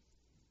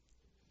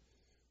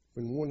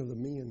 when one of the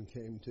men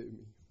came to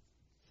me.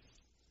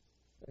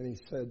 And he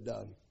said,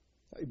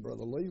 hey,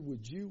 Brother Lee,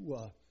 would you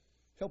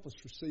help us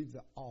receive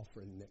the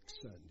offering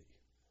next Sunday?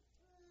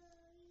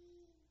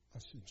 I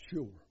said,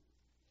 sure,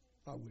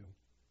 I will.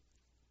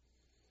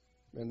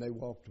 And they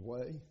walked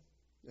away.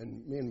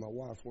 And me and my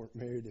wife weren't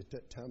married at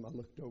that time. I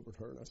looked over at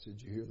her and I said,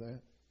 you hear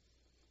that?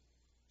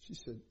 She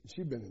said,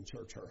 she'd been in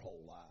church her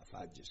whole life.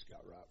 I just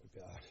got right with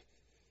God.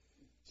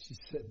 She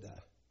said,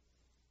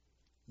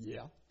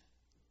 yeah.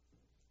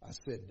 I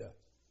said,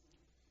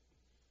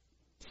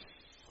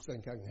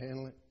 think I can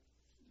handle it?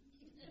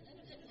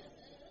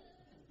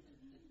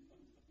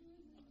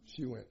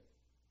 She went,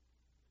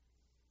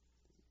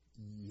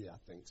 yeah,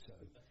 I think so.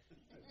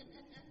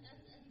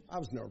 I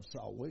was nervous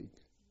all week.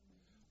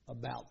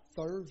 About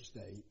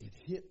Thursday, it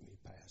hit me,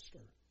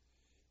 Pastor.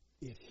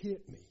 It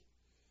hit me.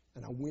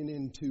 And I went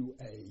into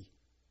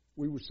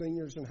we were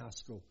seniors in high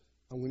school.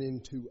 I went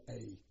into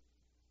a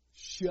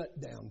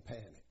shutdown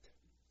panic.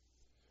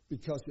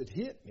 Because it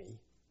hit me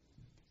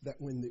that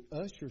when the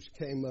ushers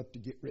came up to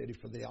get ready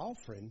for the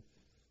offering,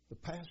 the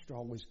pastor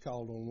always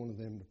called on one of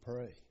them to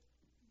pray.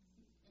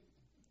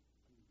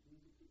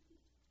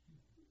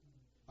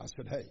 I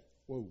said, hey,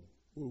 whoa,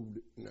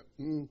 no,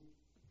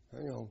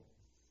 hang on.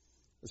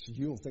 I said,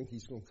 you don't think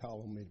he's going to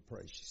call on me to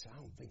pray? She said, I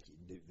don't think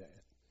he'd do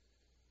that.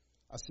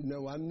 I said,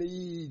 no, I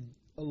need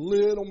a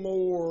little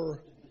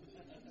more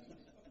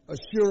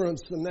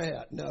assurance than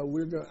that. No,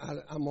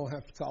 I'm going to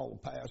have to call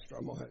the pastor.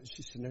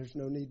 She said, there's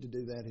no need to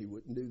do that. He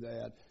wouldn't do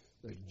that.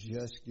 They're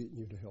just getting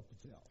you to help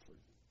with the offering.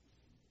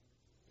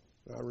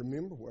 And I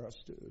remember where I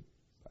stood,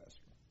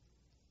 Pastor.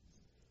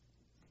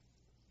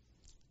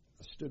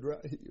 I stood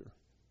right here.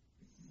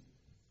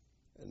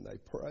 And they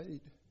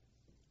prayed.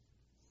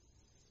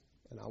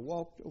 And I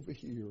walked over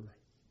here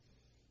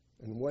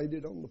and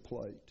waited on the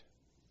plate.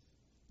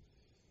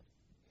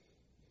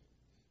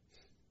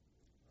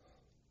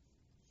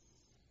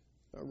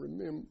 I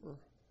remember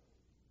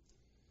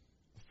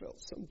felt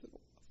something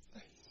on my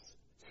face.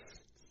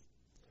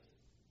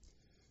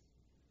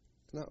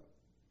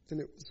 And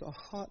it was a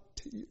hot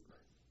tear.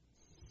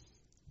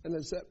 And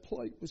as that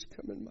plate was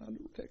coming my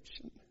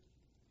direction,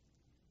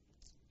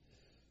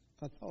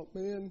 I thought,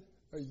 man,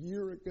 a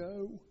year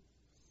ago,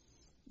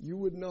 you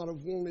would not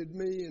have wanted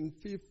me in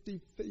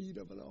 50 feet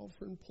of an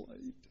offering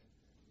plate.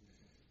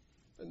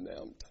 And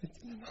now I'm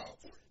taking an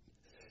offering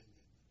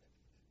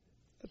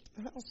at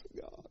the house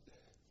of God.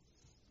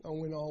 I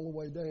went all the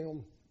way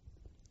down,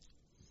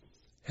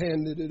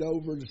 handed it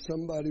over to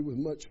somebody with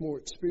much more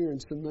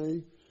experience than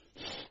me.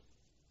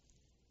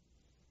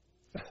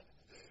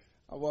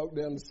 I walked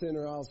down the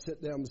center aisle,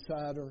 sat down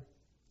beside her,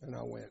 and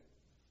I went,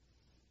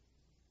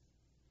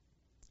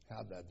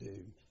 how'd I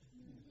do?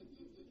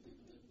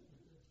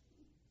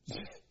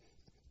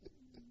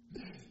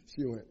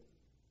 She went,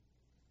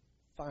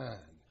 fine.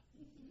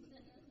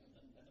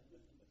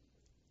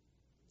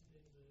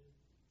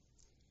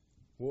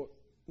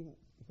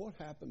 What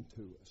happened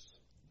to us?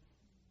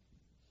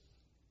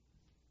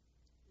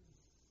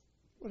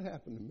 What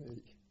happened to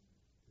me?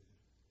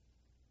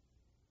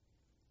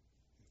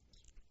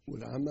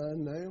 Would I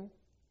mind now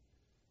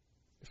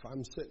if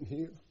I'm sitting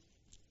here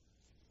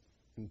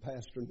and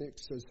Pastor Nick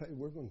says, hey,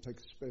 we're going to take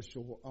a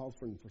special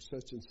offering for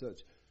such and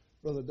such.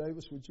 Brother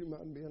Davis, would you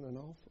mind being an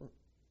offer,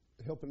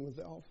 helping with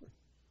the offering?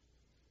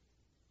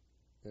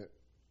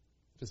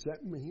 Does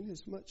that mean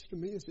as much to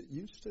me as it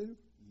used to?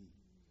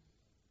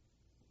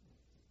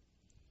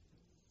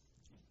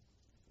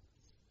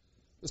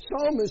 The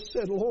psalmist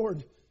said,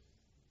 Lord,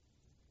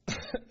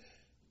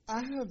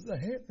 I have the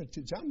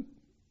heritage.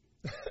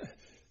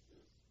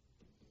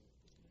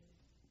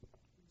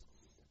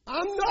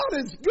 I'm not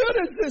as good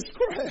as this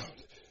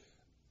crowd,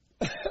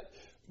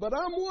 but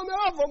I'm one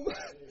of them.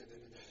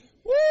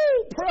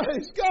 Woo,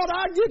 praise God,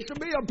 I get to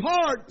be a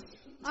part.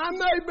 I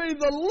may be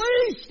the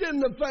least in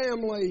the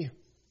family,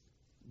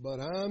 but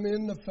I'm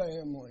in the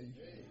family.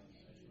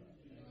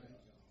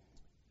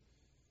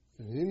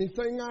 And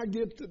anything I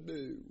get to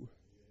do,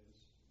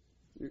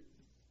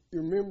 you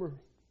remember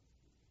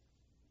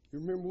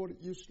what it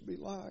used to be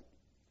like?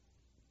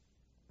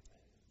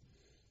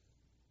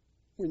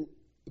 When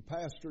the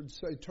pastor would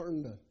say,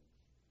 turn to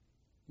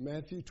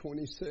Matthew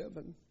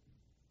 27,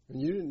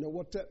 and you didn't know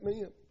what that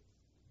meant.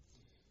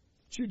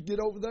 But you'd get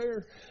over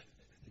there,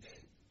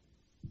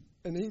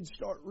 and he'd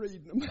start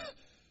reading them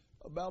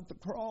about the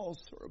cross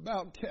or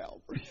about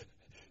Calvary.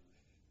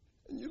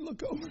 And you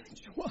look over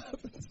at your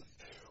wife and say,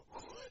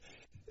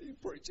 he's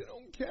preaching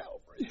on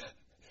Calvary.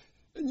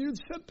 And you'd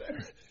sit there,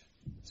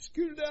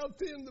 scooted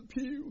out in the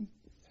pew,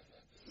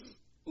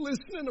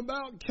 listening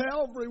about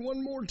Calvary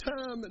one more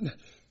time, and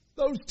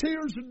those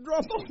tears would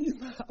drop on your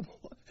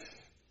Bible.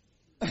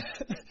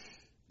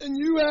 And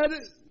you had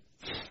it,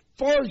 as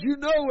far as you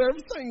know,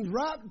 everything's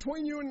right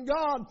between you and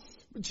God,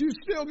 but you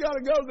still got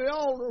to go to the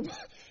altar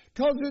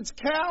because it's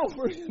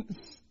Calvary,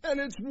 and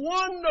it's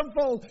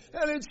wonderful,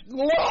 and it's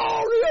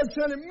glorious,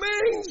 and it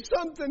means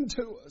something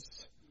to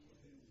us.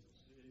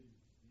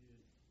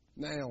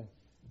 Now,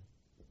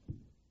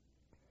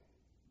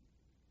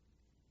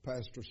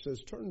 Pastor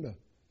says, turn to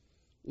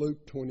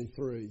Luke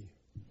 23.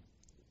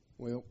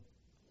 Well,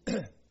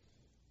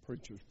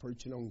 preacher's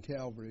preaching on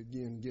Calvary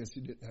again. Guess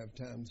he didn't have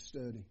time to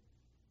study.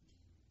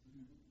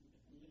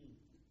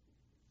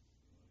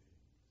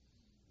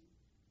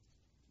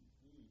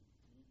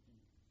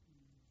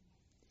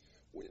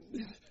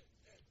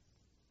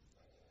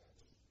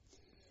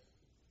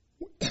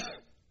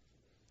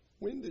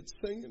 When did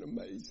singing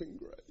Amazing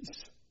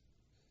Grace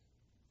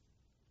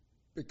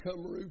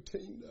become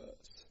routine to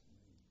us?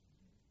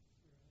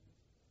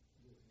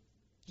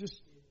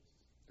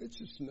 It's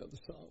just another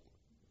song.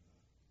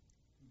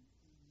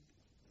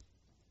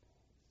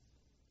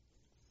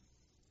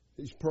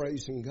 He's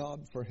praising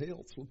God for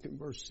health. Look in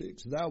verse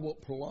 6. Thou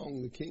wilt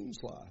prolong the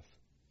king's life,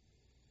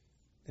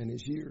 and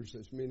his years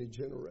as many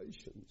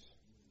generations.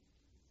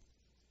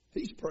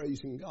 He's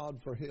praising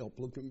God for help.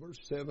 Look in verse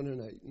 7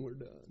 and 8, and we're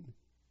done.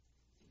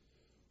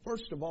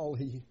 First of all,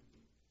 he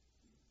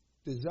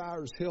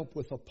desires help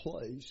with a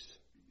place.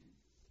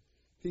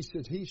 He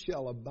said, he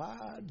shall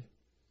abide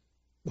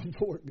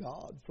before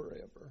God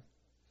forever.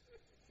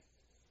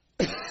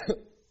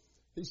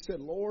 He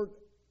said, Lord,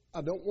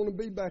 I don't want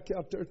to be back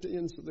out there at the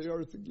ends of the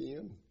earth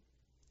again.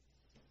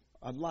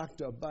 I'd like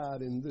to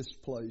abide in this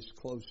place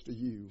close to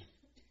you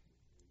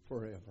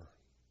forever.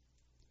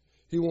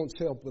 He wants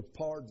help with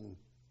pardon.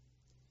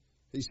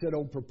 He said,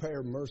 oh,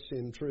 prepare mercy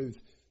and truth.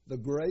 The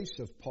grace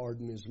of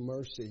pardon is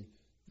mercy.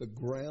 The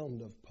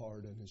ground of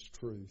pardon is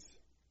truth.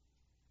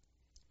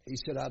 He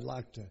said, I'd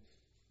like to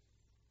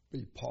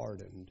be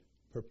pardoned.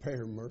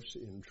 Prepare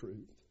mercy and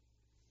truth.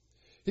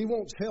 He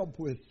wants help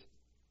with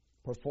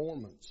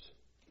performance.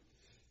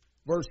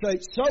 Verse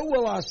 8, so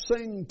will I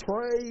sing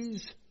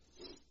praise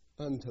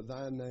unto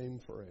thy name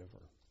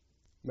forever.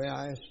 May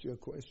I ask you a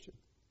question?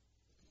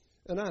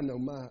 And I know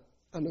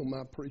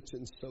my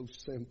preaching's so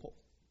simple.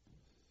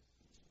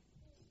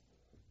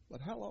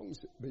 But how long has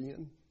it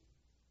been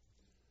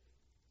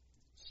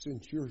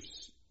since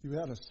you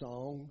had a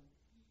song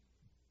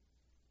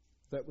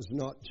that was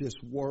not just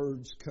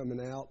words coming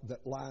out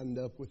that lined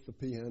up with the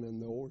piano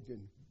and the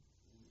organ,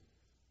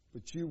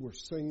 but you were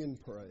singing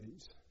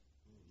praise.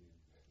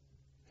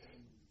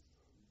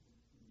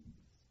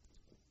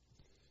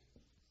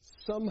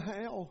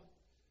 Somehow,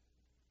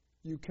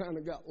 you kind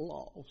of got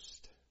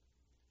lost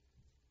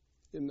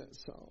in that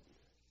song.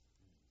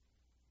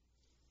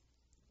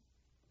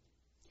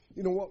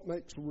 You know what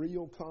makes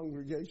real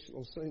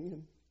congregational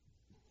singing?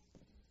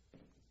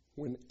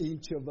 When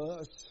each of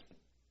us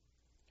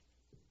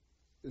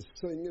is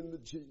singing to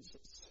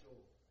Jesus.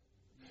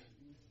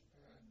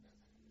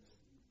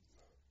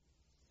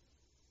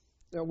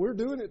 Now, we're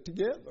doing it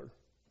together.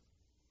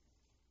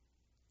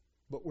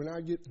 But when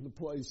I get to the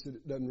place that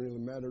it doesn't really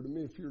matter to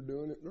me if you're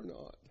doing it or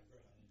not.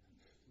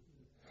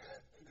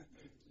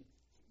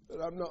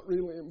 That I'm not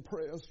really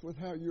impressed with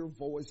how your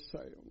voice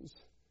sounds.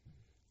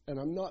 And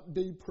I'm not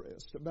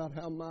depressed about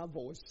how my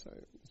voice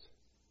sounds.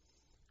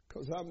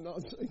 Because I'm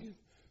not singing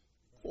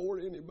for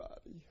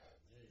anybody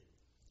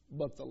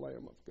but the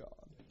Lamb of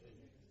God.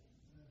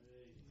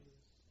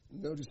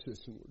 Notice this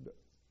and we're done.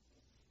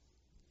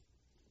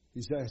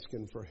 He's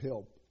asking for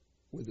help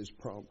with his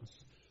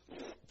promise.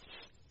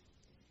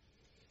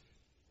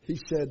 He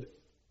said,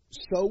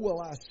 so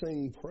will I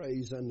sing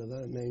praise unto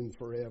thy name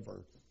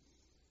forever.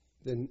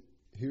 Then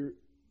here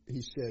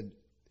he said,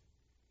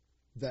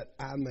 that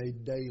I may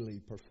daily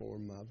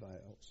perform my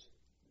vows.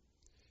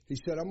 He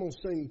said, I'm going to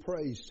sing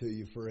praise to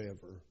you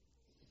forever.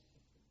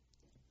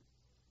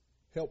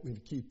 Help me to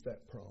keep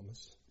that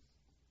promise.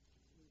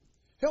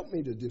 Help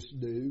me to just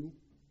do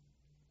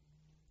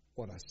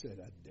what I said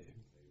I'd do.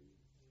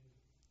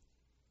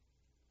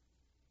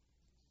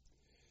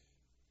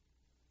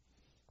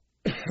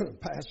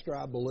 Pastor,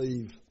 I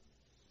believe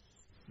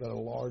that a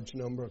large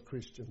number of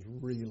Christians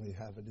really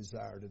have a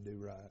desire to do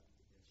right.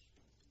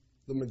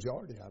 The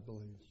majority, I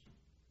believe.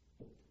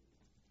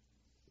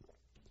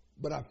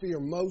 But I fear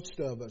most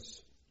of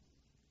us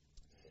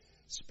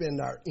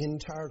spend our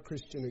entire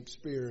Christian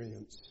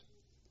experience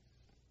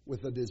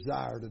with a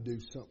desire to do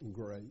something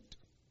great.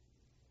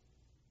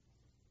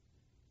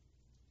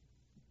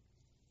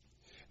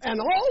 And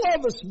all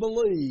of us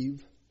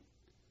believe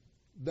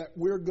that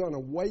we're going to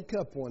wake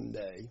up one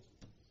day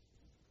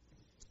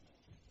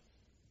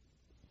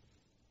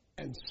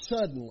and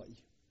suddenly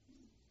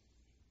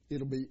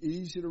it'll be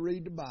easy to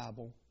read the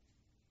Bible,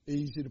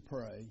 easy to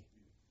pray,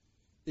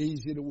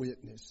 easy to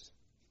witness,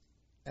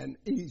 and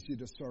easy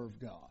to serve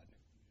God.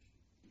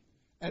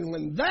 And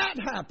when that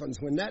happens,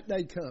 when that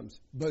day comes,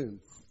 boom,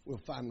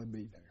 we'll finally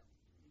be there.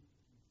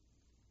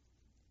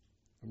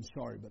 I'm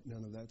sorry, but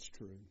none of that's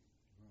true.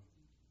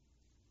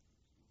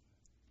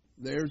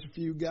 There's a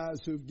few guys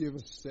who've given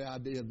us the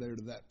idea they're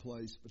to that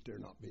place, but they're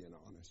not being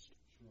honest.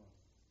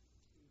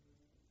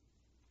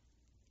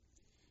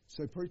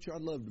 Say, preacher,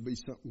 I'd love to be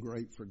something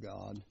great for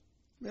God.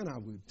 Man, I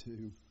would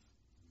too.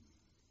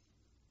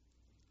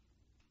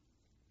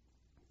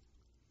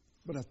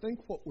 But I think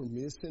what we're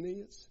missing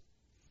is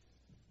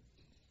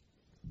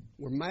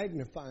we're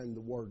magnifying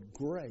the word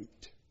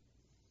great.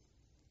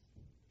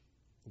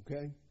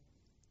 Okay?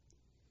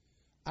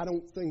 I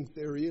don't think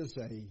there is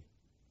a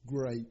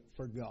great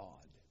for God.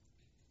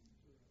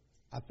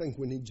 I think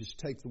we need to just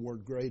take the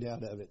word great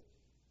out of it,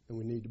 and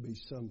we need to be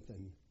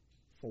something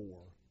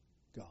for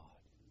God.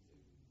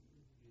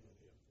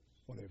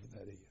 Whatever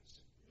that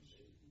is.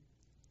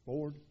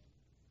 Lord,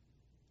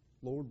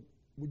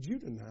 would you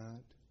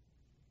tonight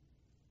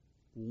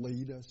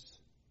lead us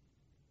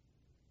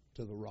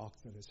to the rock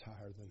that is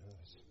higher than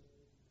us?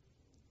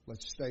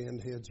 Let's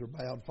stand, heads are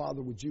bowed.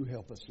 Father, would you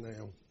help us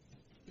now?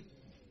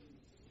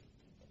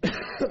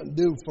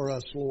 Do for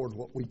us, Lord,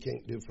 what we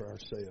can't do for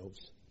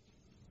ourselves.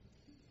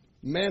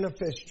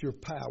 Manifest your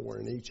power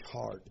in each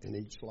heart, in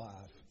each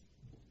life.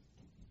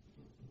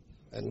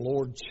 And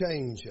Lord,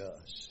 change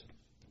us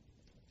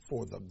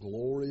for the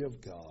glory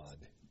of God.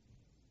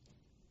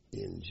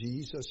 In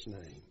Jesus'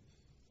 name.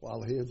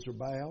 While heads are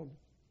bowed,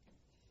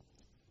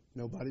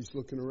 nobody's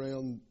looking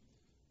around.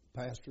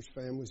 Pastor's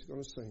family's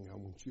going to sing. I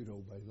want you to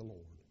obey the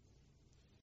Lord.